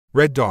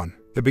Red Dawn.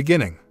 The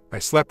beginning. I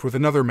slept with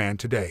another man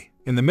today.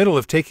 In the middle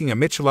of taking a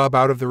Michelob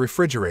out of the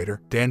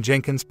refrigerator, Dan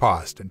Jenkins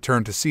paused and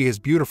turned to see his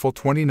beautiful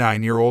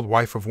 29-year-old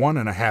wife of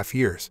 1.5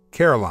 years,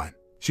 Caroline.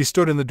 She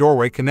stood in the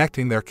doorway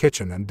connecting their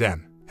kitchen and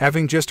den.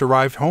 Having just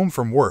arrived home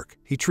from work,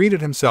 he treated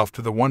himself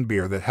to the one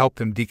beer that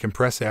helped him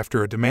decompress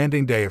after a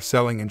demanding day of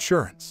selling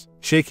insurance.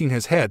 Shaking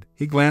his head,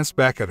 he glanced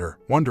back at her,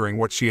 wondering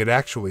what she had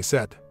actually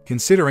said.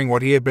 Considering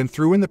what he had been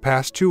through in the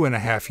past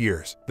 2.5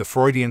 years, the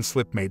Freudian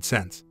slip made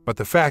sense, but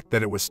the fact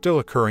that it was still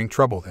occurring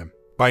troubled him.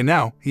 By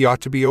now, he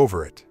ought to be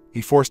over it.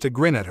 He forced a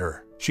grin at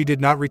her. She did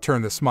not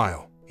return the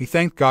smile. He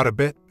thanked God a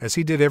bit, as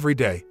he did every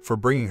day, for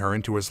bringing her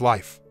into his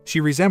life.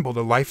 She resembled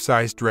a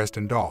life-size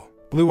Dresden doll.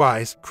 Blue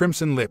eyes,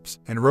 crimson lips,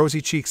 and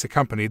rosy cheeks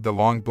accompanied the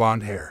long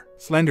blonde hair.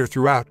 Slender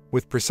throughout,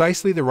 with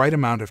precisely the right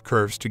amount of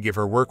curves to give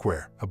her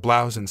workwear, a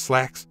blouse and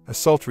slacks, a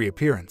sultry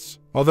appearance.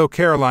 Although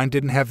Caroline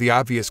didn't have the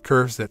obvious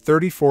curves that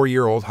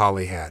 34-year-old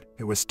Holly had,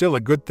 it was still a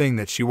good thing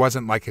that she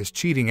wasn't like his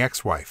cheating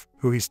ex-wife,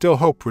 who he still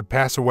hoped would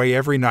pass away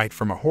every night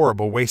from a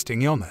horrible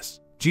wasting illness.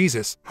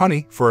 Jesus,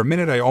 honey, for a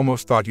minute I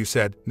almost thought you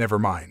said, never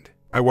mind.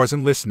 I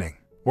wasn't listening.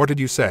 What did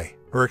you say?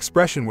 Her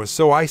expression was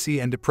so icy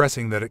and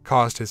depressing that it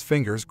caused his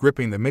fingers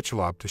gripping the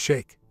Michelob to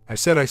shake. I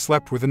said I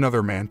slept with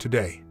another man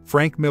today.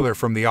 Frank Miller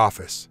from the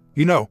office.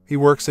 You know, he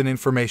works in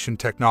information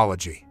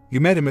technology. You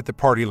met him at the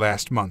party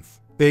last month.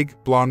 Big,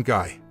 blonde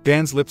guy.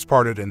 Dan's lips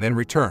parted and then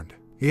returned.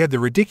 He had the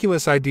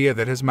ridiculous idea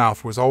that his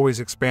mouth was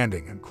always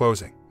expanding and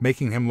closing,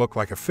 making him look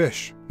like a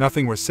fish.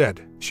 Nothing was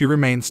said. She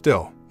remained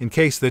still. In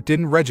case that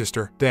didn't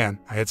register, Dan,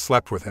 I had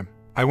slept with him.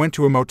 I went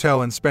to a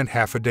motel and spent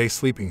half a day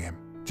sleeping him.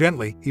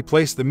 Gently, he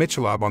placed the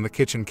Michelob on the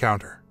kitchen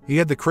counter. He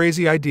had the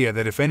crazy idea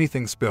that if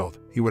anything spilled,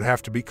 he would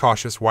have to be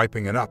cautious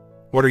wiping it up.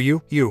 What are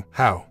you?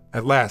 How?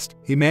 At last,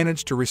 he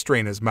managed to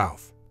restrain his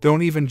mouth.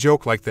 Don't even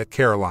joke like that,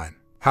 Caroline.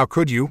 How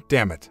could you?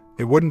 Damn it.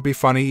 It wouldn't be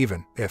funny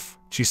even if.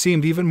 She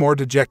seemed even more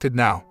dejected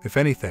now, if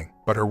anything,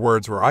 but her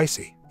words were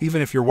icy.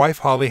 Even if your wife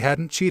Holly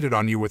hadn't cheated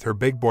on you with her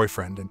big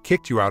boyfriend and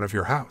kicked you out of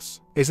your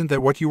house. Isn't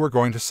that what you were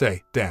going to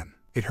say, Dan?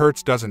 It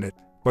hurts, doesn't it?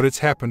 But it's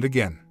happened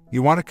again.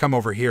 You want to come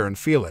over here and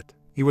feel it.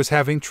 He was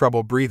having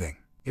trouble breathing.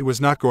 It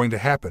was not going to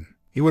happen.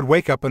 He would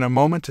wake up in a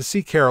moment to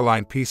see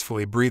Caroline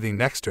peacefully breathing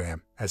next to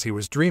him, as he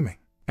was dreaming.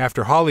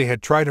 After Holly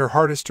had tried her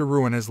hardest to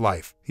ruin his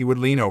life, he would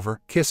lean over,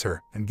 kiss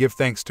her, and give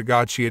thanks to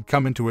God she had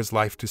come into his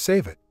life to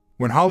save it.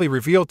 When Holly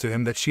revealed to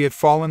him that she had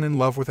fallen in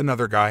love with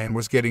another guy and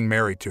was getting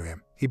married to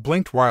him, he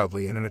blinked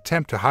wildly in an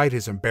attempt to hide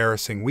his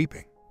embarrassing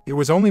weeping. It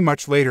was only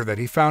much later that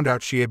he found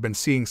out she had been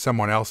seeing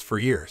someone else for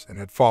years and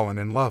had fallen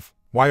in love.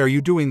 Why are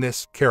you doing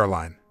this,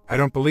 Caroline? I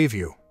don't believe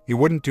you. You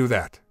wouldn't do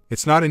that.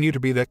 It's not in you to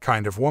be that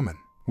kind of woman.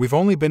 We've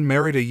only been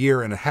married 1.5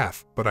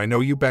 years, but I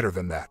know you better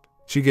than that.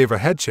 She gave a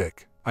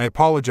headshake. I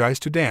apologize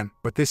to Dan,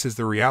 but this is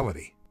the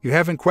reality. You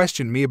haven't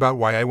questioned me about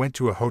why I went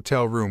to a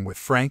hotel room with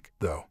Frank,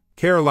 though.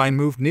 Caroline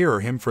moved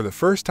nearer him for the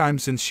first time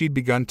since she'd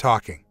begun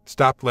talking,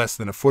 stopped less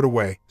than a foot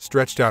away,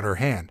 stretched out her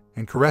hand,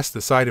 and caressed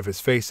the side of his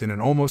face in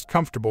an almost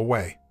comfortable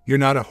way. You're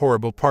not a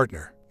horrible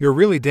partner. You're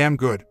really damn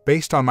good,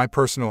 based on my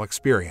personal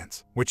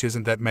experience, which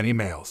isn't that many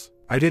males.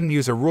 I didn't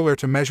use a ruler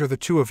to measure the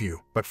two of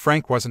you, but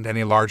Frank wasn't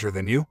any larger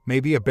than you,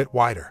 maybe a bit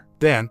wider.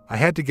 Dan, I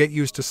had to get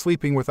used to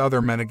sleeping with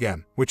other men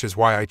again, which is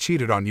why I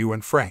cheated on you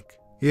and Frank.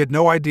 He had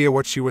no idea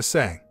what she was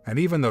saying, and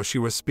even though she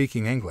was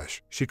speaking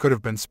English, she could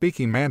have been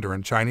speaking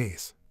Mandarin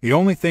Chinese. The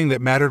only thing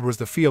that mattered was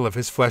the feel of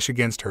his flesh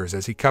against hers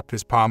as he cupped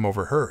his palm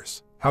over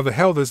hers. How the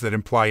hell does that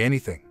imply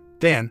anything?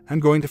 Dan,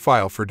 I'm going to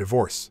file for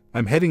divorce.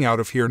 I'm heading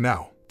out of here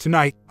now.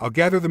 Tonight, I'll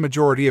gather the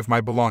majority of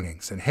my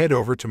belongings and head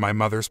over to my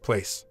mother's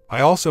place.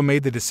 I also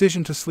made the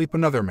decision to sleep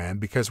another man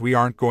because we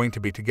aren't going to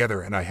be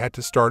together and I had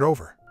to start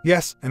over.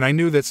 Yes, and I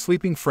knew that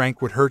sleeping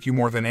Frank would hurt you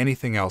more than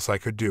anything else I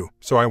could do,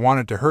 so I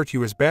wanted to hurt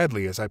you as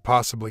badly as I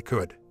possibly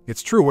could.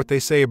 It's true what they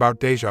say about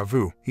déjà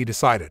vu, he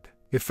decided.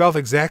 It felt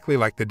exactly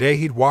like the day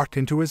he'd walked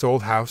into his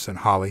old house and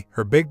Holly,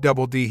 her big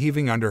double D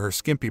heaving under her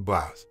skimpy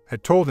blouse,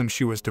 had told him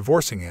she was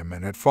divorcing him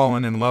and had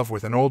fallen in love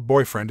with an old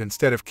boyfriend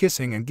instead of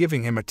kissing and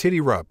giving him a titty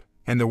rub.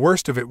 And the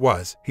worst of it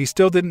was, he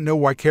still didn't know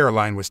why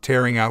Caroline was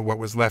tearing out what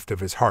was left of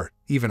his heart.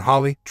 Even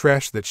Holly,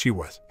 trash that she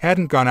was,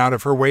 hadn't gone out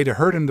of her way to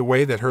hurt him the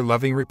way that her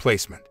loving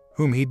replacement,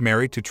 whom he'd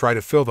married to try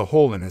to fill the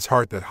hole in his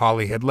heart that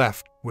Holly had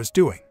left, was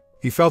doing.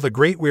 He felt a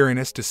great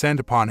weariness descend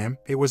upon him.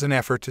 It was an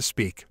effort to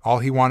speak. All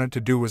he wanted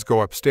to do was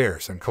go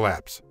upstairs and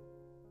collapse.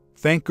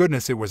 Thank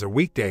goodness it was a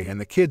weekday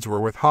and the kids were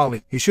with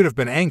Holly. He should have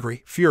been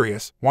angry,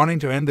 furious, wanting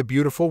to end the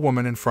beautiful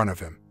woman in front of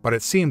him. But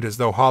it seemed as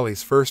though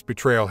Holly's first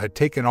betrayal had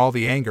taken all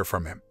the anger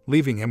from him,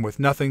 leaving him with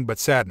nothing but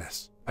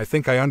sadness. I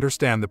think I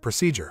understand the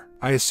procedure.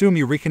 I assume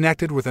you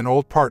reconnected with an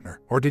old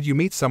partner, or did you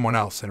meet someone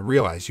else and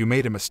realize you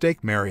made a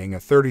mistake marrying a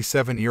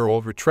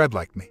 37-year-old retread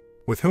like me?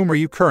 With whom are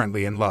you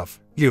currently in love?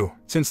 You.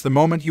 Since the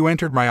moment you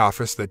entered my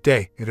office that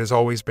day, it has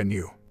always been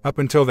you. Up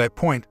until that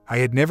point, I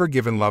had never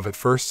given love at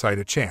first sight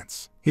a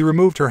chance. He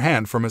removed her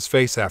hand from his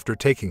face after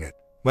taking it.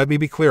 Let me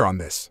be clear on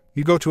this.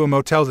 You go to a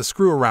motel to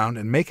screw around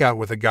and make out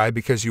with a guy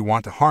because you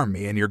want to harm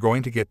me and you're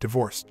going to get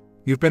divorced.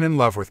 You've been in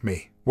love with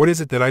me. What is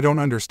it that I don't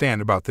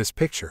understand about this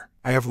picture?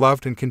 I have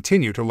loved and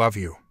continue to love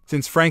you.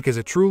 Since Frank is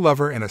a true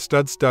lover and a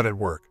stud at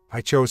work, I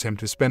chose him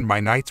to spend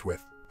my nights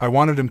with. I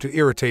wanted him to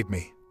irritate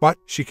me. But,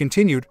 she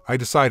continued, I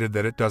decided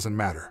that it doesn't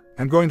matter.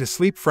 I'm going to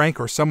sleep Frank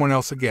or someone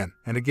else again,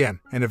 and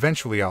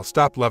eventually I'll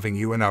stop loving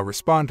you and I'll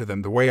respond to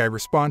them the way I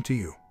respond to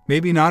you.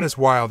 Maybe not as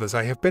wild as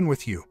I have been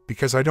with you,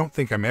 because I don't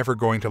think I'm ever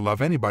going to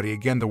love anybody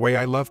again the way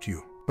I loved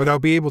you. But I'll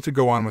be able to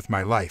go on with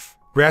my life.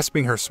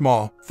 Grasping her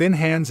small, thin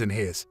hands in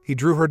his, he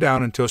drew her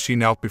down until she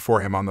knelt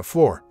before him on the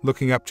floor,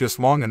 looking up just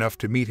long enough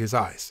to meet his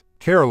eyes.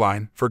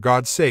 Caroline, for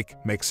God's sake,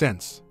 make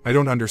sense. I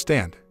don't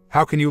understand.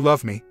 How can you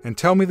love me and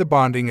tell me the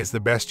bonding is the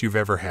best you've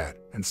ever had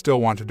and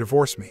still want to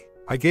divorce me?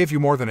 I gave you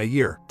more than a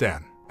year,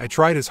 Dan. I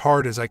tried as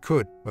hard as I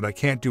could, but I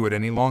can't do it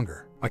any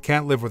longer. I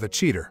can't live with a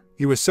cheater.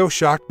 He was so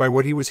shocked by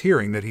what he was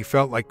hearing that he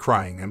felt like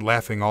crying and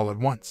laughing all at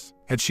once.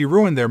 Had she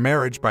ruined their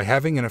marriage by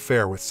having an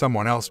affair with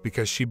someone else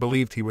because she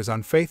believed he was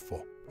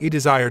unfaithful? He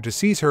desired to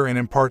seize her and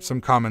impart some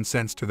common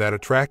sense to that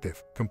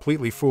attractive,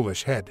 completely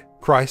foolish head.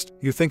 Christ,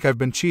 you think I've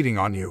been cheating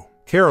on you?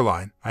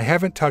 Caroline, I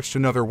haven't touched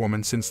another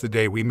woman since the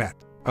day we met.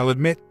 I'll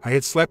admit, I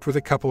had slept with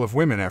a couple of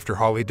women after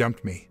Holly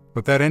dumped me,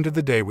 but that ended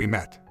the day we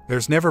met.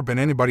 There's never been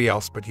anybody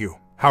else but you.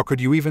 How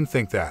could you even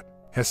think that?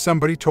 Has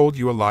somebody told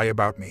you a lie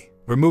about me?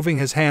 Removing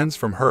his hands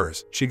from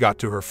hers, she got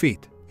to her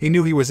feet. He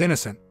knew he was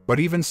innocent, but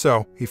even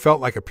so, he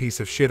felt like a piece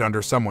of shit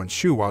under someone's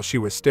shoe while she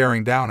was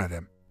staring down at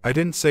him. I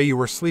didn't say you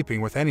were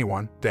sleeping with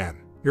anyone,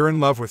 Dan. You're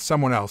in love with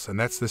someone else and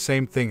that's the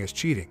same thing as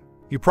cheating.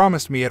 You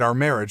promised me at our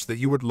marriage that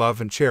you would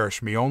love and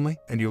cherish me only,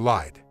 and you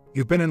lied.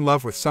 You've been in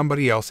love with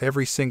somebody else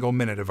every single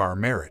minute of our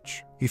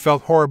marriage. He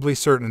felt horribly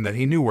certain that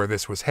he knew where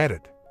this was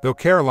headed. Though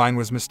Caroline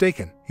was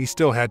mistaken, he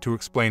still had to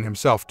explain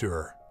himself to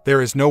her.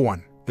 There is no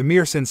one. The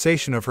mere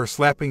sensation of her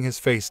slapping his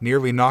face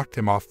nearly knocked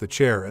him off the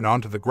chair and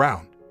onto the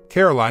ground.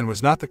 Caroline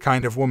was not the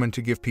kind of woman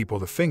to give people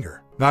the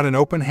finger, not an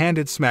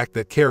open-handed smack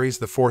that carries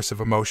the force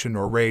of emotion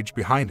or rage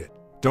behind it.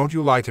 Don't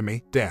you lie to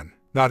me, Dan.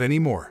 Not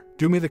anymore.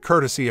 Do me the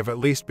courtesy of at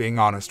least being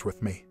honest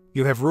with me.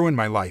 You have ruined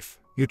my life.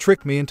 You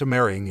tricked me into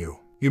marrying you.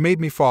 You made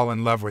me fall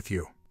in love with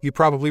you. You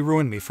probably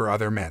ruined me for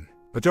other men.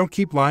 But don't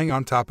keep lying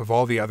on top of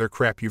all the other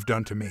crap you've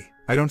done to me.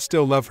 I don't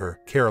still love her,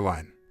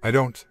 Caroline. I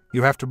don't.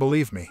 You have to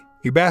believe me.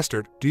 You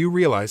bastard, do you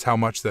realize how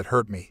much that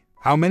hurt me?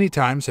 How many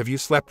times have you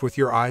slept with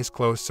your eyes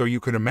closed so you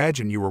could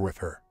imagine you were with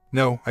her?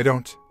 No, I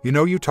don't. You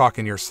know you talk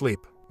in your sleep.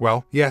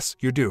 Well, yes,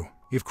 you do.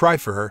 You've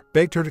cried for her,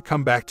 begged her to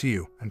come back to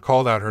you, and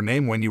called out her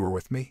name when you were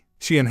with me.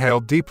 She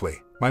inhaled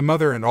deeply. My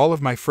mother and all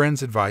of my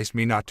friends advised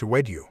me not to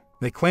wed you.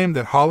 They claimed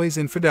that Holly's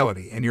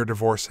infidelity and your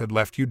divorce had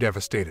left you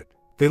devastated.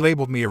 They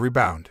labeled me a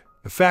rebound.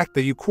 The fact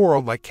that you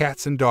quarreled like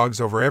cats and dogs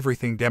over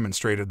everything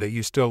demonstrated that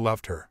you still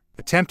loved her.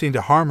 Attempting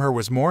to harm her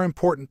was more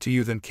important to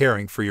you than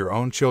caring for your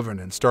own children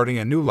and starting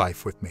a new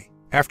life with me.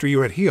 After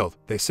you had healed,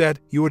 they said,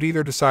 you would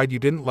either decide you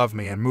didn't love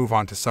me and move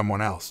on to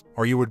someone else,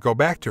 or you would go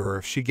back to her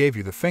if she gave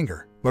you the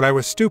finger. But I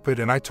was stupid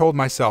and I told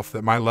myself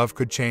that my love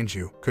could change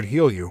you, could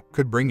heal you,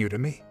 could bring you to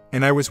me.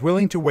 And I was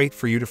willing to wait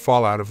for you to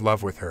fall out of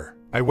love with her.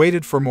 I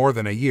waited for more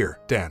than a year,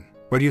 Dan.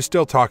 But you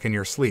still talk in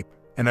your sleep,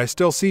 and I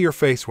still see your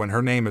face when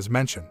her name is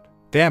mentioned.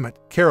 Damn it,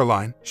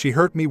 Caroline, she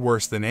hurt me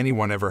worse than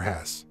anyone ever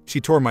has. She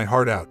tore my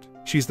heart out.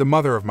 She's the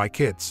mother of my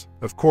kids.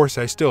 Of course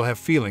I still have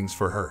feelings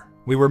for her.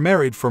 We were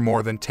married for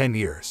more than 10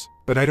 years.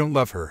 But I don't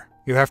love her.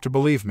 You have to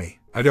believe me.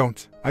 I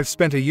don't. I've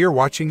spent a year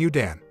watching you,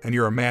 Dan, and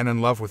you're a man in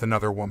love with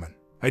another woman.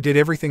 I did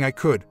everything I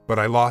could, but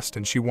I lost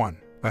and she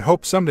won. I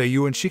hope someday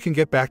you and she can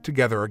get back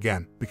together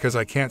again, because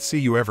I can't see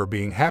you ever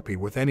being happy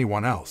with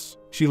anyone else.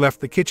 She left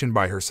the kitchen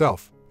by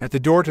herself. At the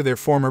door to their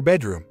former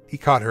bedroom, he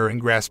caught her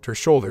and grasped her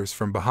shoulders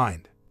from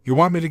behind. You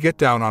want me to get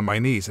down on my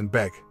knees and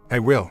beg? I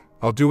will.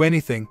 I'll do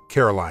anything,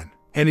 Caroline.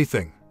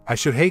 Anything. I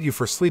should hate you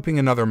for sleeping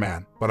another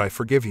man, but I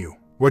forgive you.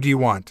 What do you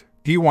want?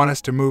 Do you want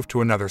us to move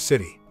to another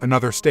city,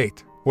 another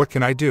state? What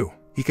can I do?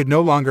 He could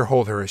no longer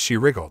hold her as she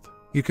wriggled.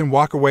 You can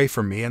walk away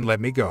from me and let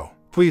me go.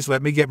 Please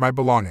let me get my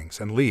belongings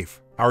and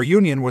leave. Our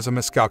union was a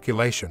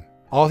miscalculation.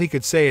 All he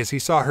could say as he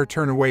saw her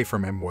turn away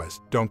from him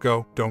was, don't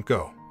go, don't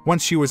go.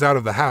 Once she was out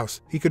of the house,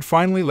 he could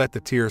finally let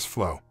the tears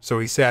flow, so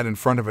he sat in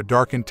front of a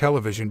darkened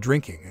television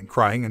drinking and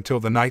crying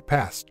until the night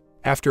passed.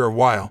 After a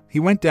while, he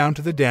went down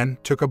to the den,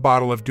 took a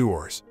bottle of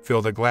Dewar's,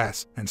 filled a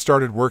glass, and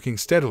started working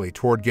steadily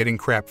toward getting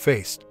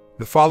crap-faced.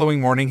 The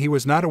following morning he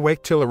was not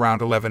awake till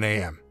around 11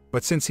 a.m.,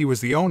 but since he was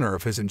the owner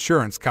of his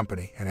insurance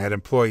company and had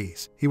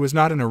employees, he was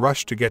not in a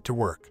rush to get to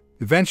work.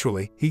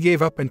 Eventually, he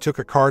gave up and took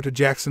a car to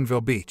Jacksonville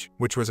Beach,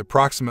 which was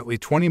approximately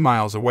 20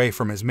 miles away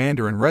from his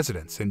Mandarin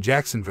residence in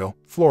Jacksonville,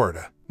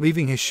 Florida.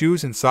 Leaving his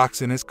shoes and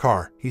socks in his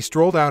car, he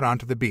strolled out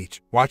onto the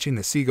beach, watching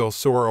the seagulls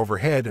soar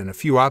overhead and a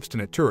few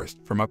obstinate tourists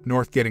from up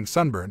north getting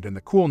sunburned in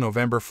the cool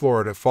November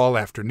Florida fall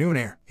afternoon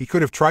air. He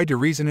could have tried to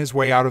reason his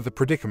way out of the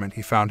predicament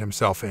he found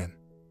himself in.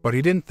 But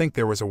he didn't think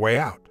there was a way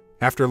out.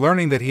 After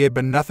learning that he had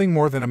been nothing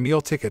more than a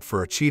meal ticket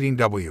for a cheating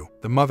W,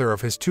 the mother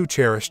of his 2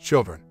 cherished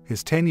children,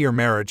 his 10-year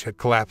marriage had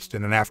collapsed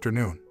in an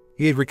afternoon.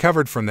 He had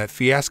recovered from that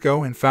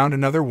fiasco and found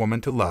another woman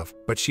to love,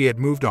 but she had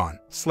moved on,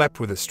 slept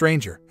with a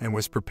stranger, and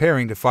was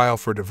preparing to file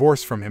for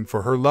divorce from him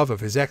for her love of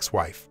his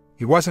ex-wife.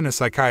 He wasn't a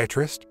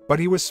psychiatrist, but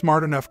he was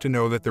smart enough to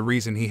know that the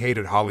reason he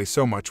hated Holly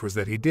so much was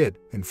that he did,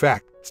 in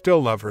fact,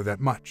 still love her that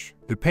much.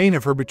 The pain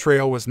of her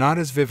betrayal was not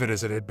as vivid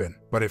as it had been,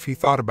 but if he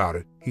thought about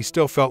it, he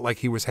still felt like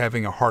he was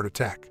having a heart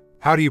attack.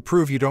 How do you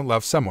prove you don't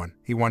love someone?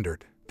 He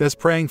wondered. Does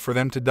praying for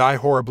them to die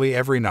horribly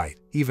every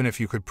night, even if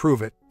you could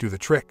prove it, do the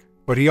trick?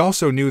 But he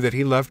also knew that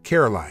he loved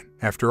Caroline.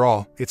 After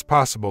all, it's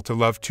possible to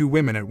love two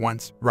women at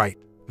once, right?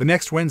 The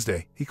next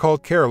Wednesday, he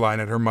called Caroline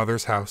at her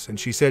mother's house and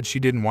she said she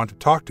didn't want to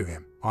talk to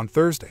him. On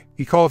Thursday,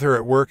 he called her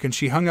at work and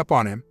she hung up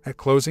on him. At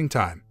closing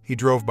time, he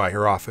drove by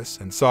her office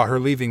and saw her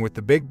leaving with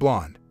the big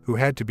blonde, who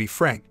had to be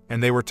Frank,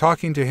 and they were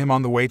talking to him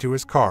on the way to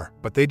his car,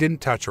 but they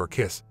didn't touch or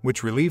kiss,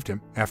 which relieved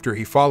him. After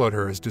he followed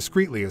her as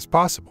discreetly as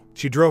possible,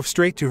 she drove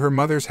straight to her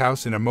mother's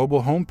house in a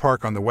mobile home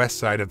park on the west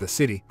side of the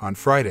city. On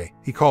Friday,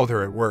 he called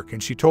her at work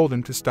and she told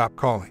him to stop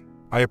calling.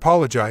 I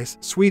apologize,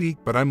 sweetie,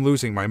 but I'm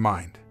losing my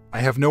mind. I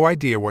have no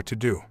idea what to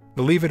do.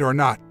 Believe it or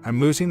not, I'm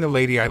losing the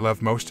lady I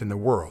love most in the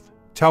world.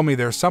 Tell me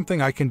there's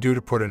something I can do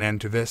to put an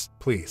end to this,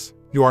 please.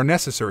 You are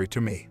necessary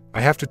to me.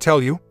 I have to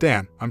tell you,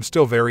 Dan, I'm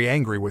still very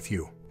angry with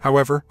you.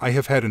 However, I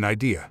have had an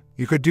idea.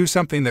 You could do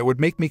something that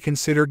would make me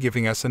consider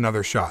giving us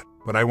another shot,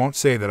 but I won't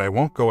say that I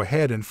won't go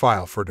ahead and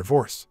file for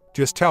divorce.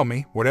 Just tell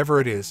me,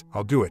 whatever it is,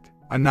 I'll do it.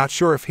 I'm not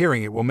sure if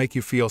hearing it will make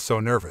you feel so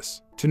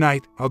nervous.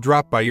 Tonight, I'll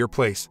drop by your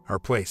place, our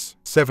place,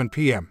 7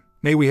 p.m.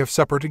 May we have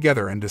supper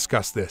together and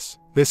discuss this?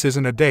 This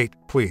isn't a date,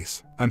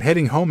 please. I'm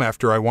heading home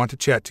after I want to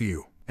chat to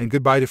you. And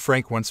goodbye to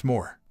Frank once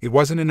more. It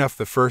wasn't enough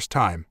the first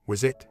time,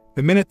 was it?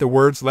 The minute the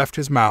words left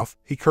his mouth,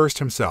 he cursed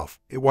himself.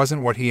 It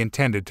wasn't what he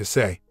intended to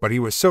say, but he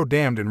was so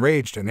damned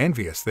enraged and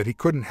envious that he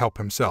couldn't help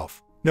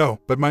himself. No,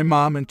 but my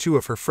mom and two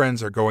of her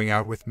friends are going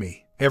out with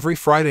me. Every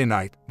Friday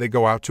night, they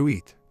go out to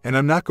eat. And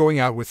I'm not going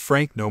out with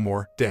Frank no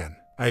more, Dan.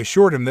 I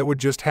assured him that would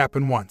just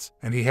happen once,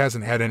 and he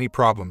hasn't had any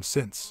problems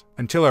since.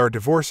 Until our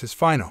divorce is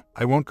final,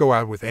 I won't go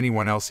out with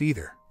anyone else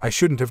either. I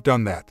shouldn't have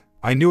done that.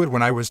 I knew it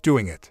when I was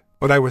doing it.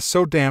 But I was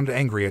so damned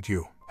angry at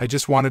you. I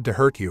just wanted to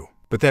hurt you.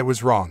 But that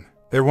was wrong.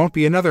 There won't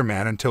be another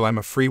man until I'm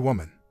a free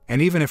woman.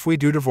 And even if we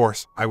do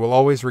divorce, I will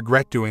always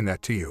regret doing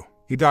that to you.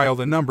 He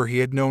dialed a number he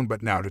had known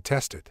but now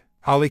detested.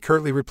 Holly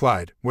curtly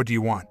replied, "What do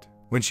you want?"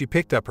 When she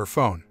picked up her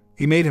phone,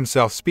 he made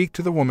himself speak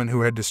to the woman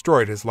who had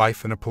destroyed his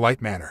life in a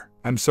polite manner.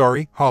 "I'm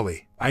sorry,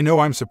 Holly. I know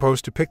I'm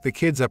supposed to pick the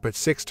kids up at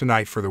 6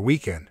 tonight for the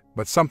weekend,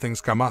 but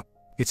something's come up.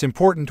 It's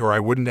important or I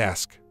wouldn't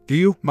ask. Do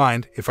you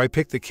mind if I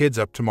pick the kids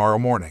up tomorrow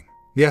morning?"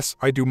 "Yes,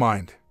 I do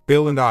mind.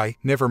 Bill and I,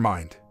 never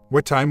mind.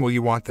 What time will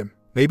you want them?"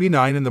 "Maybe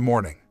 9 in the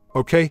morning."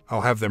 "Okay,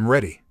 I'll have them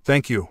ready.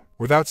 Thank you."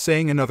 Without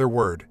saying another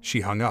word, she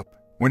hung up.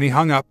 When he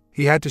hung up,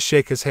 he had to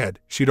shake his head.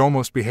 She'd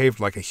almost behaved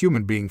like a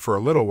human being for a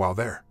little while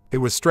there. It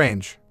was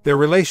strange. Their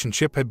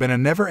relationship had been a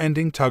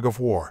never-ending tug of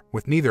war,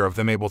 with neither of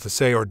them able to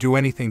say or do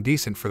anything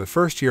decent for the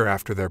first year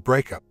after their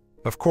breakup.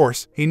 Of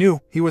course, he knew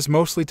he was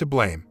mostly to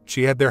blame.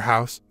 She had their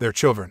house, their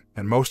children,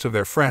 and most of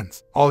their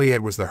friends. All he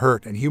had was the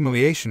hurt and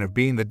humiliation of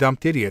being the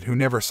dumped idiot who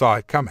never saw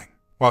it coming.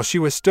 While she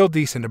was still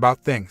decent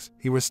about things,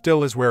 he was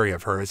still as wary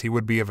of her as he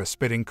would be of a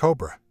spitting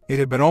cobra. It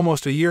had been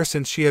almost a year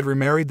since she had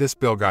remarried this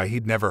Bill guy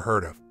he'd never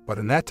heard of, but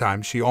in that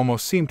time she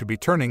almost seemed to be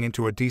turning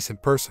into a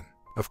decent person.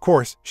 Of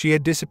course, she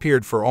had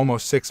disappeared for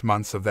almost 6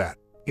 months of that.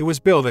 It was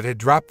Bill that had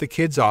dropped the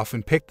kids off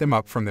and picked them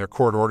up from their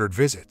court-ordered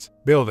visits.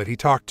 Bill that he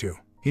talked to.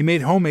 He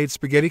made homemade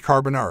spaghetti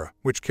carbonara,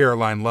 which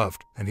Caroline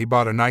loved, and he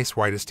bought a nice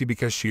white tea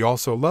because she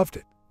also loved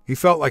it. He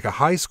felt like a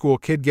high school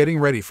kid getting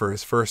ready for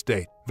his first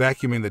date,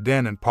 vacuuming the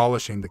den and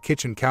polishing the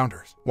kitchen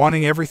counters,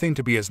 wanting everything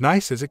to be as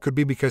nice as it could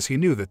be because he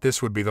knew that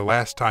this would be the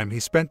last time he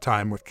spent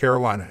time with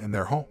Carolina in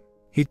their home.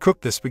 He'd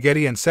cooked the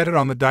spaghetti and set it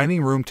on the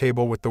dining room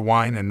table with the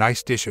wine and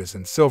nice dishes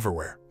and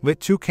silverware, lit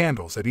 2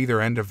 candles at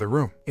either end of the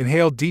room,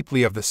 inhaled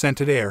deeply of the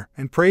scented air,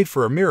 and prayed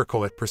for a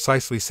miracle at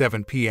precisely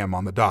 7 p.m.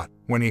 on the dot,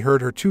 when he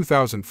heard her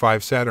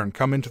 2005 Saturn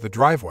come into the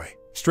driveway.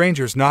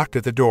 Strangers knocked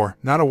at the door,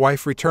 not a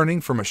wife returning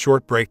from a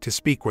short break to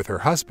speak with her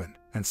husband,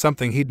 and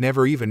something he'd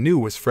never even knew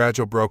was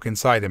fragile broke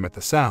inside him at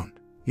the sound.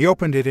 He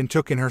opened it and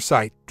took in her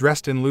sight,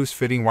 dressed in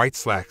loose-fitting white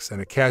slacks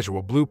and a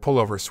casual blue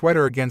pullover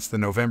sweater against the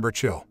November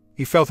chill.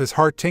 He felt his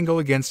heart tingle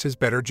against his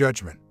better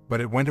judgment, but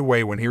it went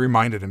away when he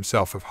reminded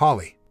himself of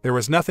Holly. There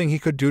was nothing he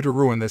could do to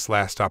ruin this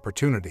last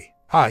opportunity.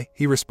 "Hi,"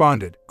 he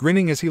responded,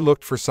 grinning as he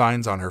looked for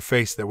signs on her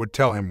face that would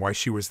tell him why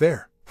she was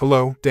there.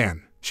 "Hello,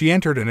 Dan." She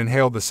entered and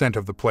inhaled the scent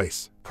of the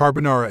place.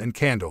 "Carbonara and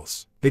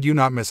candles. Did you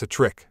not miss a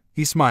trick?"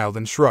 He smiled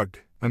and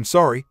shrugged. "I'm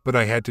sorry, but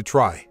I had to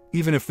try.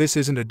 Even if this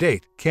isn't a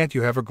date, can't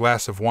you have a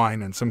glass of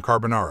wine and some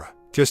carbonara?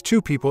 Just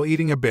 2 people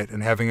eating a bit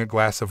and having a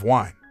glass of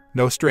wine.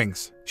 No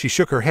strings." She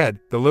shook her head,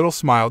 the little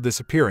smile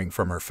disappearing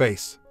from her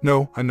face.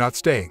 "No, I'm not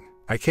staying.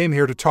 I came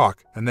here to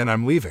talk, and then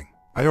I'm leaving.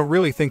 I don't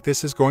really think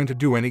this is going to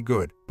do any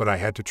good, but I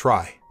had to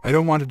try. I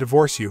don't want to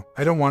divorce you.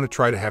 I don't want to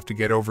try to have to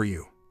get over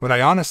you. But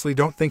I honestly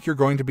don't think you're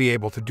going to be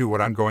able to do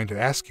what I'm going to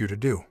ask you to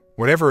do.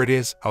 Whatever it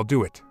is, I'll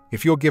do it.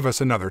 If you'll give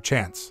us another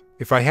chance.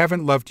 If I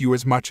haven't loved you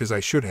as much as I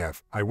should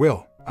have, I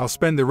will. I'll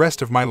spend the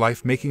rest of my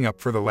life making up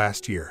for the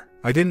last year.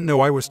 I didn't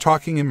know I was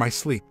talking in my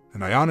sleep,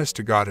 and I honest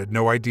to God had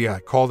no idea I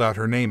called out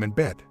her name in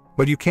bed.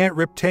 But you can't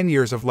rip 10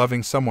 years of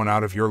loving someone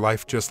out of your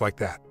life just like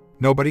that.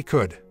 Nobody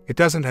could. It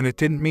doesn't, and it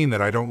didn't mean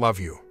that I don't love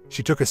you.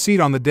 She took a seat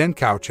on the den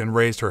couch and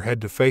raised her head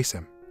to face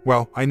him.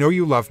 Well, I know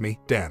you love me,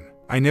 Dan.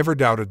 I never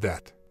doubted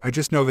that. I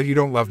just know that you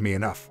don't love me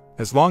enough.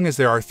 As long as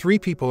there are 3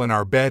 people in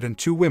our bed and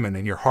 2 women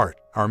in your heart,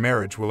 our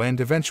marriage will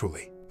end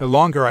eventually. The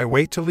longer I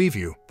wait to leave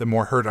you, the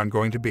more hurt I'm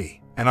going to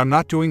be. And I'm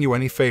not doing you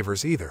any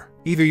favors either.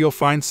 Either you'll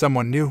find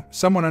someone new,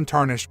 someone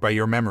untarnished by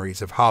your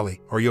memories of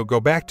Holly, or you'll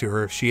go back to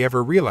her if she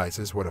ever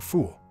realizes what a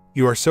fool.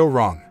 You are so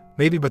wrong.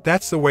 Maybe, but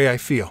that's the way I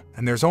feel,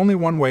 and there's only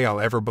one way I'll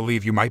ever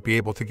believe you might be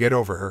able to get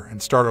over her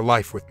and start a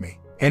life with me.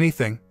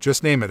 Anything,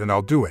 just name it and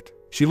I'll do it.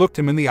 She looked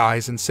him in the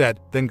eyes and said,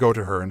 then go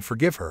to her and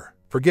forgive her.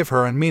 Forgive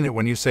her and mean it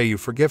when you say you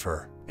forgive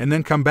her. And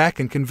then come back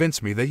and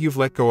convince me that you've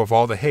let go of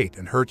all the hate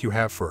and hurt you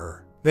have for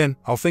her. Then,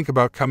 I'll think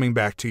about coming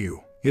back to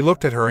you. He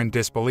looked at her in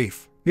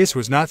disbelief. This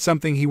was not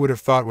something he would have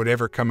thought would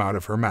ever come out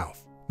of her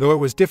mouth. Though it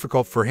was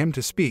difficult for him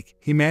to speak,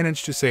 he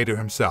managed to say to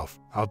himself,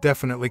 I'll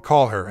definitely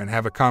call her and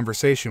have a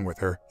conversation with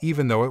her,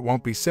 even though it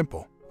won't be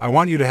simple. I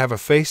want you to have a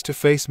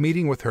face-to-face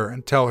meeting with her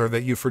and tell her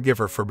that you forgive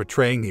her for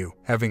betraying you,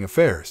 having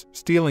affairs,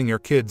 stealing your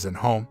kids and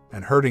home,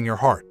 and hurting your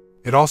heart.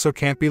 It also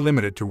can't be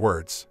limited to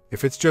words.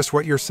 If it's just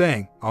what you're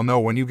saying, I'll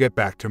know when you get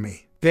back to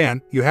me.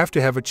 Dan, you have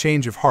to have a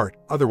change of heart,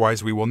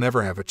 otherwise we will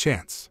never have a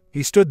chance.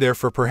 He stood there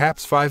for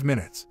perhaps 5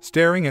 minutes,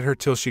 staring at her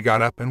till she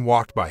got up and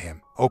walked by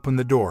him, opened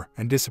the door,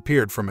 and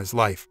disappeared from his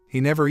life.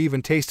 He never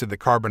even tasted the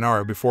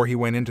carbonara before he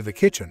went into the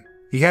kitchen.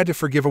 He had to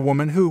forgive a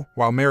woman who,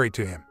 while married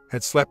to him,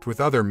 had slept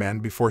with other men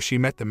before she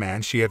met the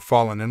man she had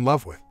fallen in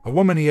love with. A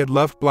woman he had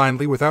loved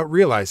blindly without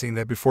realizing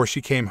that before she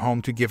came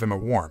home to give him a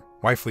warm,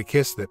 wifely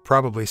kiss that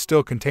probably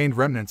still contained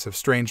remnants of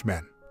strange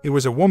men. It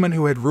was a woman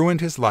who had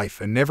ruined his life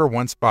and never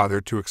once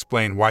bothered to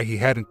explain why he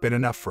hadn't been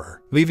enough for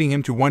her, leaving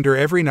him to wonder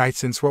every night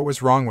since what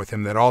was wrong with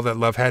him that all that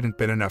love hadn't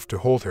been enough to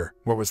hold her.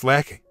 What was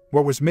lacking?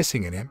 What was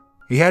missing in him?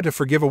 He had to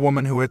forgive a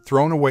woman who had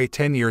thrown away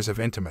 10 years of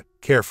intimate,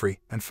 carefree,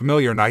 and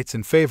familiar nights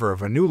in favor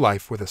of a new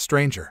life with a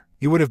stranger.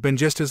 He would have been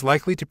just as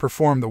likely to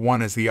perform the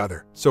one as the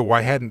other, so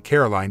why hadn't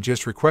Caroline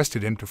just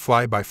requested him to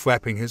fly by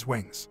flapping his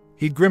wings?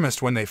 He'd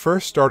grimaced when they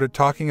first started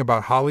talking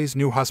about Holly's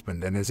new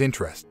husband and his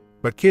interest.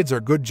 But kids are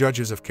good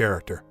judges of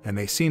character, and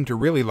they seemed to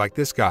really like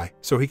this guy,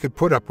 so he could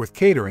put up with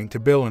catering to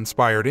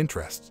Bill-inspired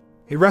interests.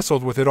 He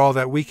wrestled with it all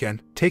that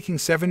weekend, taking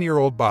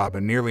 7-year-old Bob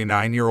and nearly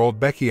 9-year-old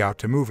Becky out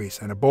to movies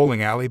and a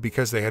bowling alley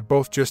because they had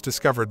both just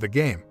discovered the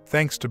game,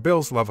 thanks to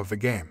Bill's love of the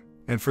game.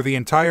 And for the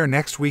entire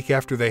next week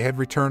after they had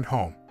returned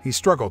home, he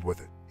struggled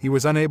with it. He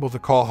was unable to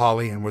call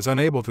Holly and was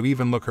unable to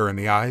even look her in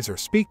the eyes or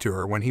speak to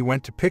her when he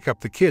went to pick up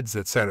the kids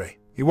that Saturday.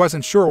 He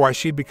wasn't sure why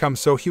she'd become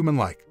so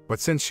human-like, but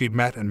since she'd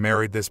met and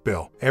married this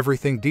Bill,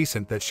 everything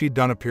decent that she'd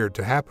done appeared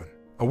to happen.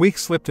 A week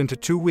slipped into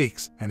 2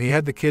 weeks, and he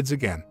had the kids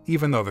again,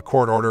 even though the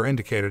court order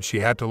indicated she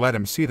had to let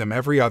him see them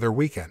every other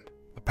weekend.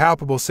 A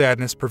palpable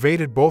sadness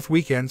pervaded both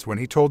weekends when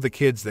he told the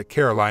kids that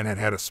Caroline had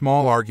had a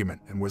small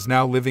argument and was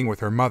now living with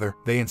her mother.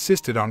 They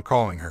insisted on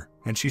calling her,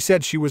 and she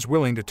said she was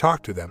willing to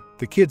talk to them.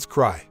 The kids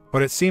cried,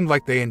 but it seemed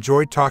like they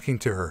enjoyed talking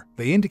to her.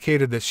 They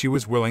indicated that she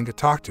was willing to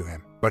talk to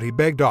him, but he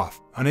begged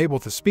off, unable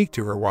to speak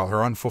to her while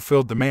her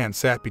unfulfilled demand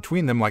sat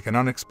between them like an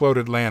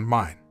unexploded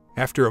landmine.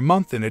 After a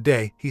month and a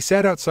day, he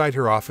sat outside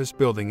her office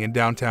building in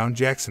downtown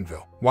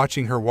Jacksonville,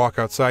 watching her walk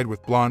outside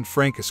with blonde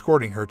Frank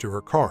escorting her to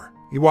her car.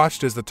 He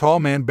watched as the tall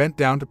man bent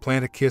down to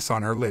plant a kiss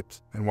on her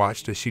lips, and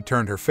watched as she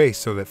turned her face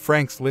so that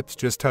Frank's lips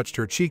just touched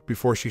her cheek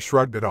before she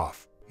shrugged it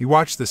off. He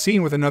watched the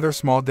scene with another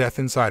small death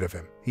inside of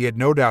him. He had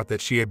no doubt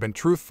that she had been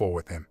truthful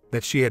with him,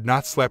 that she had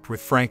not slept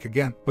with Frank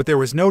again, but there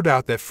was no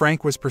doubt that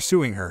Frank was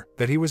pursuing her,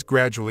 that he was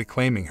gradually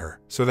claiming her,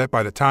 so that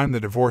by the time the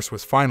divorce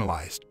was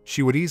finalized,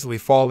 she would easily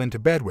fall into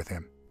bed with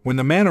him. When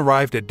the man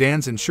arrived at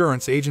Dan's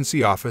insurance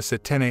agency office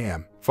at 10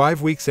 a.m.,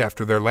 5 weeks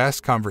after their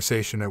last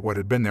conversation at what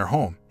had been their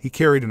home, he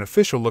carried an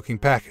official-looking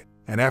packet,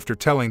 and after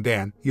telling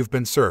Dan, "You've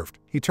been served,"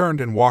 he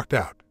turned and walked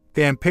out.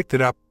 Dan picked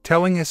it up,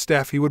 telling his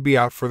staff he would be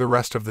out for the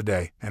rest of the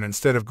day, and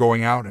instead of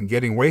going out and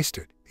getting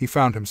wasted, he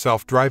found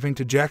himself driving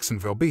to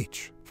Jacksonville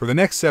Beach. For the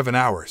next 7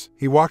 hours,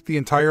 he walked the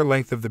entire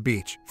length of the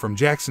beach, from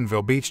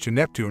Jacksonville Beach to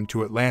Neptune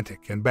to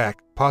Atlantic and back,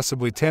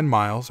 possibly 10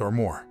 miles or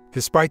more.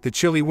 Despite the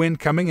chilly wind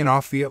coming in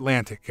off the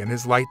Atlantic and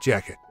his light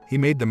jacket, he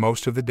made the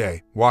most of the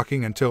day,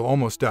 walking until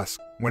almost dusk,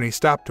 when he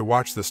stopped to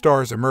watch the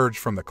stars emerge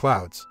from the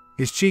clouds.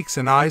 His cheeks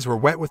and eyes were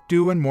wet with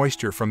dew and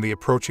moisture from the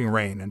approaching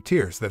rain and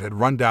tears that had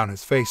run down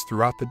his face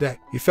throughout the day.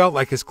 He felt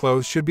like his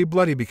clothes should be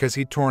bloody because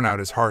he'd torn out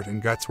his heart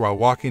and guts while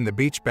walking the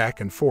beach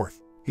back and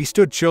forth. He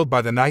stood chilled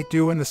by the night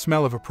dew and the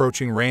smell of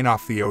approaching rain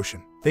off the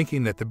ocean,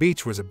 thinking that the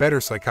beach was a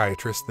better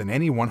psychiatrist than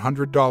any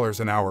 $100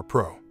 an hour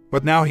pro.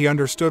 But now he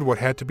understood what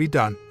had to be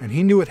done, and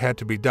he knew it had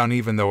to be done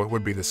even though it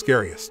would be the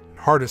scariest,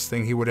 hardest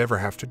thing he would ever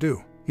have to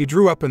do. He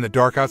drew up in the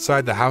dark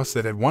outside the house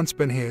that had once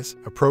been his,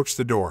 approached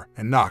the door,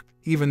 and knocked,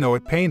 even though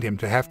it pained him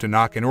to have to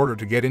knock in order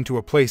to get into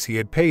a place he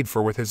had paid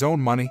for with his own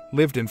money,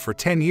 lived in for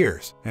 10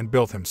 years, and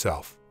built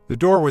himself. The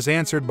door was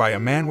answered by a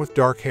man with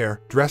dark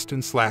hair, dressed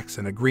in slacks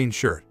and a green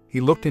shirt. He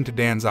looked into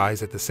Dan's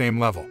eyes at the same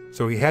level,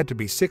 so he had to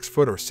be 6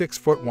 foot or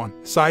 6'1".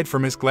 Aside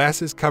from his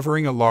glasses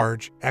covering a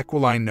large,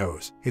 aquiline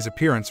nose, his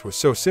appearance was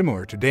so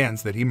similar to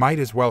Dan's that he might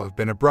as well have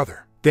been a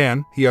brother.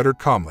 "Dan," he uttered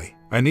calmly,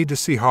 "I need to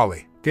see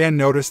Holly." Dan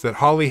noticed that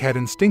Holly had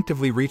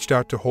instinctively reached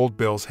out to hold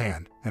Bill's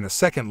hand, and a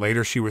second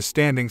later she was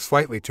standing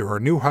slightly to her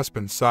new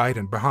husband's side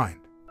and behind.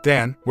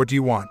 "Dan, what do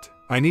you want?"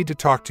 "I need to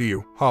talk to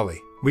you,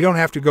 Holly. We don't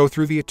have to go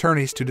through the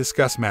attorneys to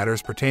discuss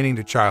matters pertaining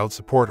to child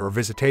support or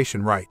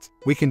visitation rights.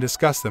 We can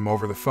discuss them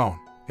over the phone.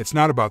 It's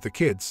not about the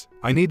kids.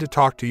 I need to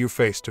talk to you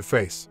face to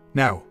face."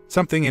 Now,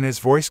 something in his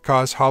voice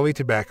caused Holly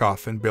to back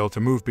off and Bill to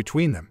move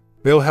between them.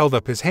 Bill held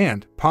up his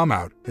hand, palm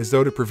out, as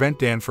though to prevent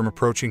Dan from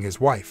approaching his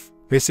wife.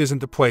 "This isn't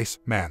the place,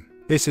 man.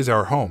 This is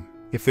our home.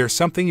 If there's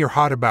something you're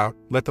hot about,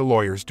 let the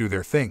lawyers do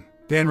their thing."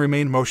 Dan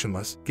remained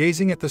motionless,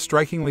 gazing at the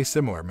strikingly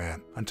similar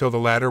man, until the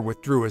latter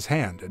withdrew his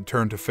hand and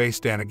turned to face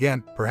Dan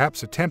again,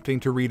 perhaps attempting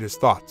to read his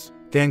thoughts.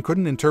 Dan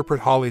couldn't interpret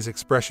Holly's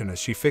expression as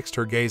she fixed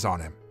her gaze on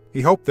him.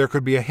 He hoped there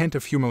could be a hint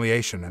of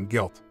humiliation and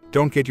guilt.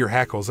 "Don't get your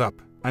hackles up.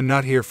 I'm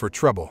not here for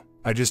trouble.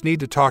 I just need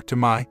to talk to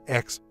my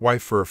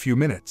ex-wife for a few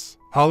minutes,"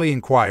 Holly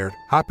inquired,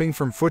 hopping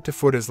from foot to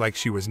foot as like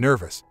she was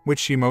nervous, which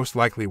she most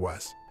likely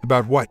was.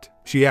 "About what?"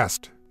 she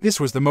asked.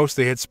 This was the most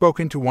they had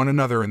spoken to one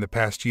another in the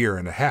past year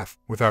and a half,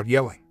 without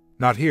yelling.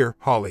 "Not here,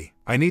 Holly.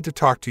 I need to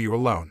talk to you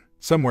alone.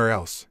 Somewhere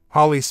else."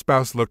 Holly's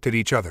spouse looked at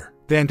each other.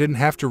 Dan didn't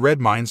have to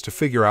read minds to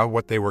figure out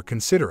what they were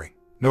considering.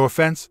 "No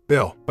offense,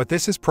 Bill, but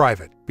this is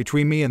private,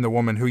 between me and the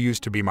woman who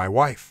used to be my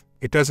wife.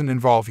 It doesn't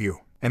involve you,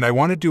 and I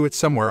want to do it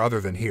somewhere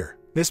other than here.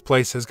 This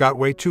place has got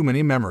way too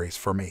many memories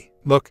for me.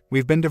 Look,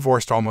 we've been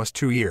divorced almost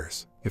 2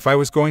 years. If I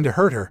was going to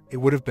hurt her, it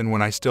would have been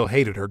when I still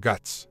hated her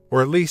guts.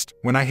 Or at least,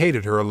 when I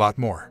hated her a lot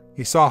more."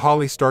 He saw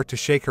Holly start to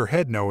shake her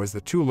head no as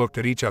the two looked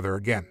at each other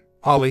again.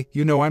 "Holly,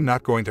 you know I'm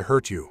not going to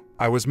hurt you.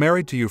 I was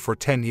married to you for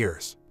 10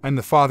 years. I'm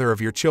the father of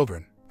your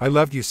children. I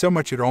loved you so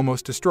much it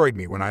almost destroyed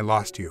me when I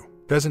lost you.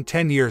 Doesn't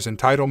 10 years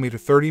entitle me to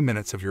 30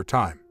 minutes of your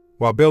time?"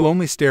 While Bill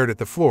only stared at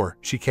the floor,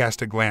 she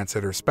cast a glance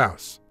at her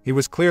spouse. He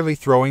was clearly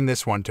throwing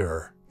this one to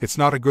her. "It's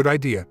not a good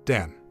idea,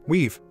 Dan.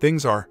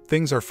 Things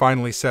are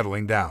finally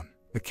settling down.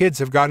 The kids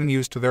have gotten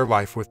used to their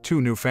life with 2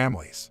 new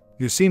families.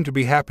 You seem to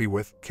be happy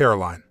with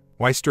Caroline.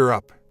 Why stir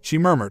up?" she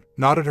murmured,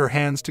 knotted her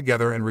hands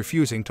together and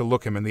refusing to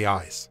look him in the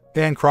eyes.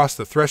 Dan crossed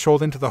the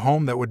threshold into the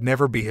home that would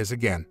never be his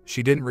again.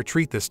 She didn't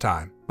retreat this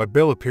time, but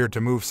Bill appeared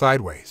to move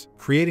sideways,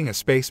 creating a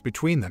space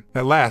between them.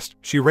 At last,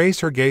 she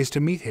raised her gaze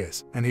to meet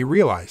his, and he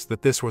realized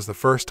that this was the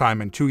first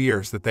time in 2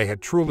 years that they had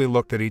truly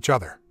looked at each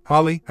other.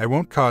 "Holly, I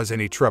won't cause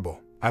any trouble.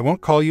 I won't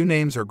call you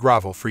names or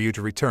grovel for you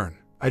to return.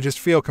 I just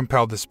feel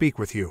compelled to speak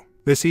with you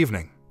this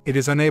evening. It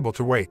is unable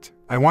to wait.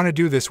 I want to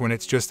do this when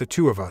it's just the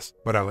 2 of us,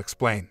 but I'll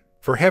explain.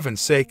 For heaven's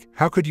sake,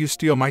 how could you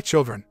steal my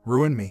children,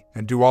 ruin me,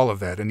 and do all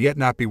of that and yet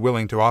not be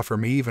willing to offer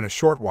me even a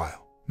short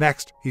while?"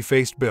 Next, he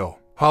faced Bill.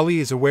 "Holly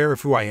is aware of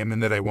who I am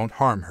and that I won't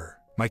harm her.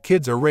 My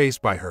kids are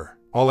raised by her.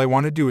 All I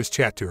want to do is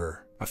chat to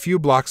her. A few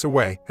blocks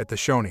away, at the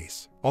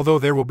Shoney's. Although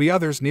there will be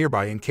others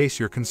nearby in case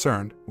you're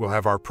concerned, we'll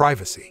have our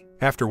privacy."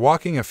 After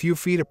walking a few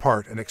feet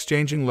apart and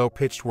exchanging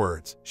low-pitched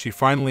words, she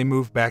finally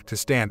moved back to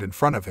stand in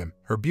front of him,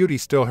 her beauty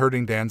still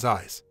hurting Dan's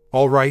eyes.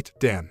 "All right,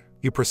 Dan.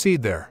 You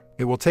proceed there.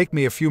 It will take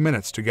me a few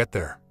minutes to get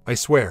there. I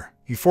swear."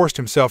 He forced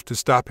himself to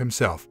stop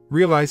himself,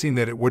 realizing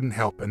that it wouldn't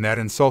help and that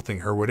insulting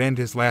her would end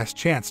his last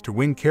chance to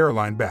win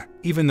Caroline back,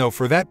 even though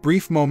for that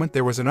brief moment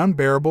there was an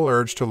unbearable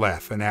urge to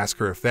laugh and ask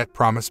her if that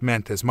promise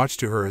meant as much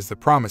to her as the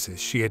promises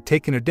she had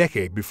taken a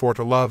decade before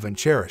to love and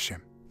cherish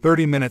him.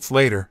 30 minutes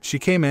later, she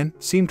came in,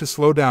 seemed to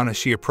slow down as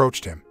she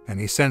approached him, and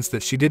he sensed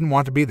that she didn't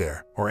want to be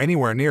there, or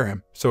anywhere near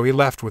him, so he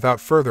left without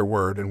further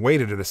word and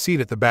waited at a seat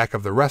at the back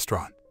of the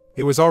restaurant.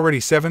 It was already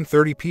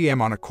 7:30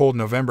 p.m. on a cold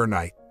November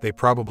night. They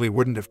probably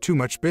wouldn't have too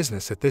much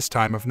business at this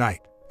time of night.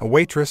 A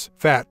waitress,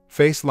 fat,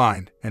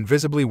 face-lined, and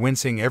visibly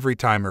wincing every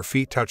time her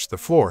feet touched the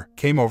floor,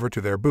 came over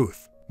to their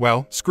booth.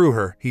 Well, screw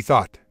her, he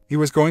thought. He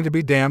was going to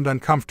be damned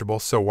uncomfortable,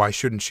 so why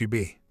shouldn't she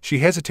be? She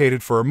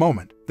hesitated for a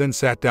moment, then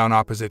sat down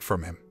opposite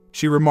from him.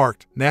 She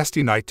remarked,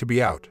 "Nasty night to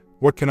be out.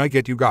 What can I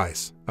get you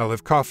guys?" "I'll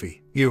have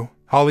coffee." "You?"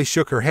 Holly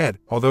shook her head.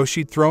 Although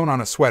she'd thrown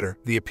on a sweater,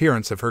 the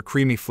appearance of her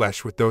creamy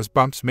flesh with those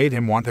bumps made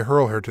him want to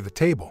hurl her to the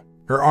table.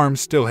 Her arms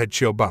still had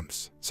chill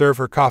bumps. "Serve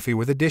her coffee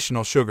with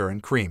additional sugar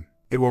and cream.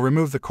 It will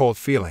remove the cold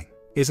feeling."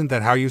 "Isn't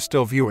that how you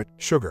still view it,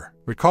 sugar?"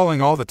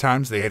 Recalling all the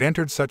times they had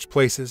entered such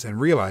places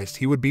and realized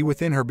he would be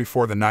within her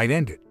before the night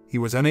ended, he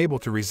was unable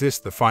to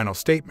resist the final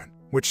statement,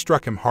 which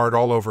struck him hard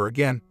all over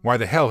again. Why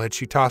the hell had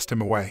she tossed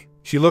him away?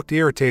 She looked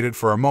irritated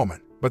for a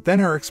moment, but then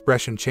her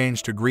expression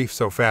changed to grief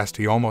so fast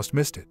he almost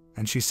missed it,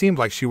 and she seemed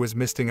like she was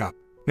misting up.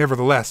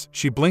 Nevertheless,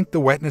 she blinked the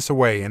wetness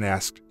away and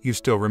asked, "You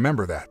still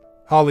remember that?"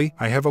 "Holly,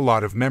 I have a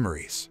lot of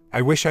memories.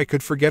 I wish I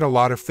could forget a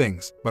lot of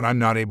things, but I'm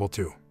not able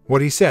to."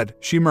 "What he said,"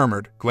 she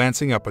murmured,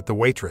 glancing up at the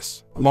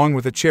waitress, along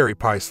with a cherry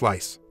pie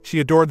slice. She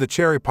adored the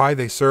cherry pie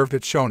they served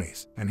at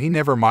Shoney's, and he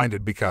never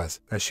minded because,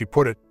 as she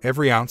put it,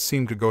 every ounce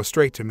seemed to go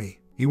straight to me.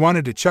 He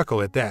wanted to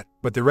chuckle at that,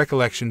 but the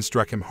recollection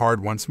struck him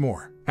hard once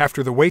more.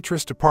 After the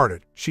waitress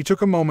departed, she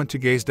took a moment to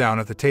gaze down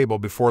at the table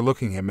before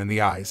looking him in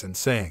the eyes and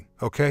saying,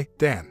 "Okay,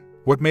 Dan.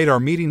 What made our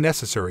meeting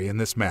necessary in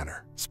this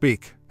manner?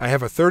 Speak. I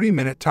have a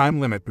 30-minute time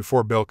limit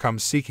before Bill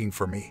comes seeking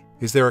for me.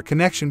 Is there a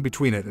connection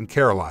between it and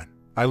Caroline?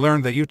 I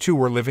learned that you two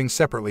were living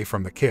separately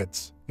from the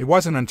kids." It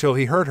wasn't until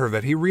he heard her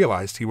that he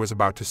realized he was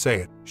about to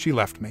say it. "She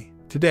left me.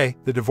 Today,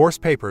 the divorce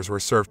papers were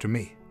served to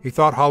me." He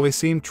thought Holly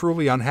seemed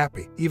truly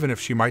unhappy, even if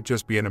she might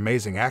just be an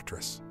amazing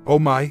actress. "Oh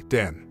my,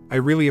 Dan. I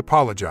really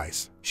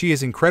apologize. She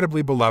is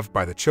incredibly beloved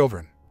by the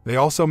children. They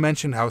also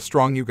mentioned how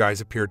strong you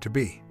guys appeared to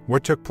be.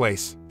 What took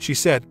place?" She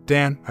said,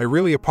 "Dan, I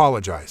really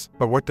apologize,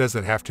 but what does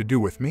that have to do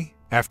with me?"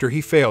 After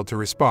he failed to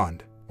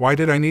respond, "Why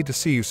did I need to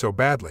see you so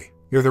badly?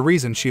 You're the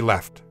reason she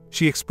left."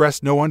 She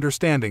expressed no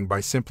understanding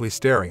by simply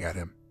staring at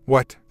him.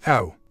 "What?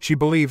 How? She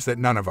believes that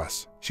none of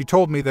us. She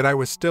told me that I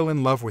was still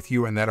in love with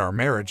you and that our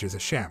marriage is a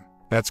sham."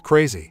 "That's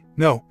crazy."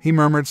 "No," he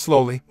murmured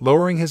slowly,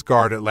 lowering his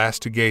guard at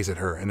last to gaze at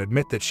her and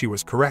admit that she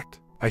was correct.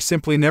 "I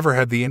simply never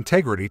had the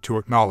integrity to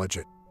acknowledge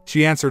it."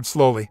 She answered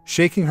slowly,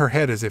 shaking her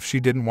head as if she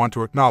didn't want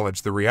to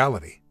acknowledge the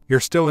reality. "You're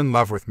still in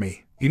love with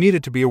me. You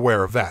needed to be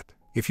aware of that.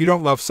 If you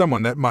don't love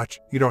someone that much,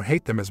 you don't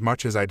hate them as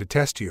much as I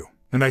detest you.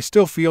 And I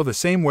still feel the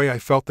same way I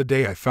felt the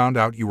day I found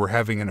out you were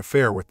having an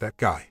affair with that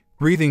guy."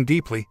 Breathing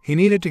deeply, he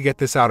needed to get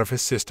this out of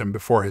his system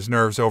before his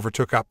nerves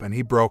overtook up and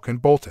he broke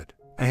and bolted.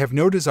 "I have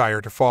no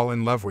desire to fall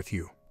in love with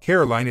you.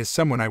 Caroline is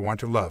someone I want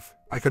to love.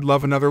 I could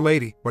love another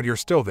lady, but you're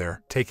still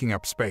there, taking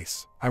up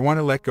space. I want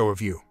to let go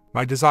of you.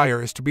 My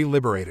desire is to be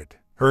liberated."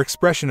 Her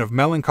expression of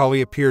melancholy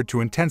appeared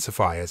to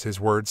intensify as his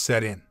words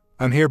set in.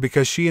 "I'm here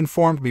because she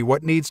informed me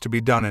what needs to be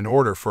done in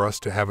order for us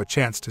to have a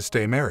chance to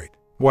stay married."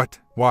 "What?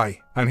 Why?"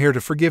 "I'm here to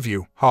forgive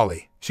you,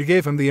 Holly." She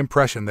gave him the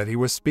impression that he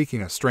was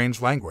speaking a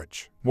strange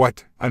language.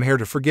 "What? I'm here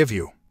to forgive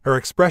you." Her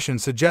expression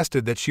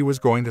suggested that she was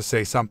going to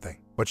say something,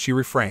 but she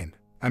refrained.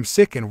 "I'm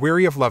sick and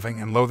weary of loving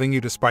and loathing you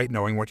despite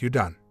knowing what you've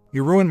done.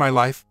 You ruined my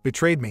life,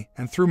 betrayed me,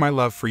 and threw my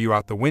love for you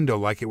out the window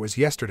like it was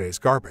yesterday's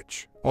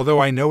garbage.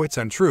 Although I know it's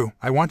untrue,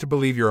 I want to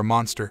believe you're a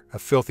monster, a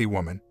filthy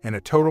woman, and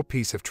a total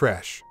piece of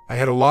trash. I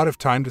had a lot of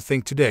time to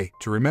think today,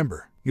 to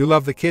remember. You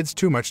love the kids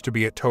too much to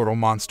be a total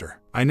monster.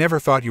 I never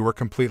thought you were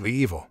completely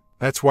evil.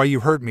 That's why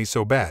you hurt me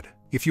so bad.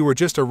 If you were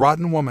just a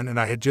rotten woman and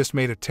I had just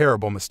made a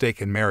terrible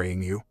mistake in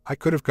marrying you, I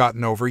could have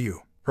gotten over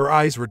you." Her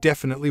eyes were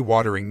definitely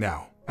watering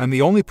now. "I'm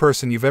the only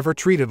person you've ever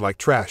treated like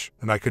trash,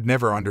 and I could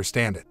never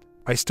understand it.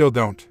 I still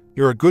don't.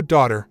 You're a good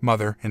daughter,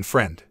 mother, and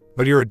friend.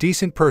 But you're a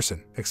decent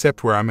person,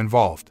 except where I'm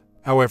involved.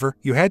 However,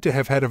 you had to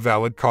have had a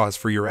valid cause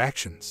for your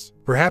actions.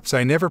 Perhaps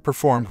I never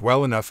performed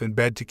well enough in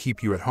bed to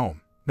keep you at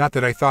home. Not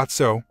that I thought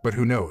so, but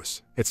who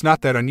knows? It's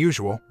not that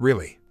unusual,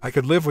 really. I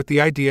could live with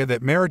the idea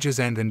that marriages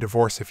end in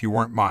divorce if you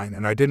weren't mine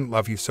and I didn't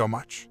love you so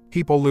much.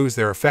 People lose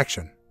their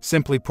affection.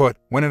 Simply put,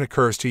 when it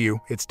occurs to you,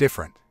 it's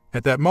different."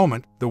 At that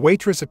moment, the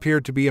waitress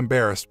appeared to be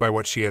embarrassed by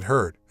what she had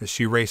heard as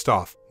she raced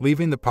off,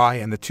 leaving the pie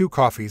and the 2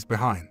 coffees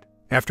behind.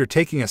 After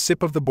taking a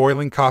sip of the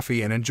boiling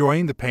coffee and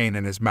enjoying the pain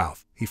in his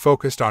mouth, he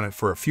focused on it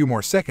for a few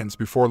more seconds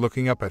before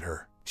looking up at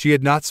her. She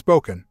had not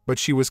spoken, but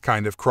she was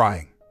kind of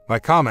crying. My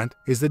comment,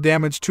 is the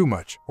damage too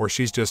much, or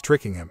she's just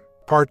tricking him?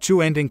 Part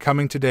 2 ending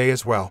coming today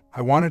as well.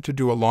 I wanted to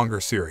do a longer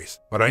series,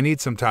 but I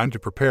need some time to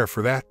prepare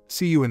for that.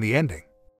 See you in the ending.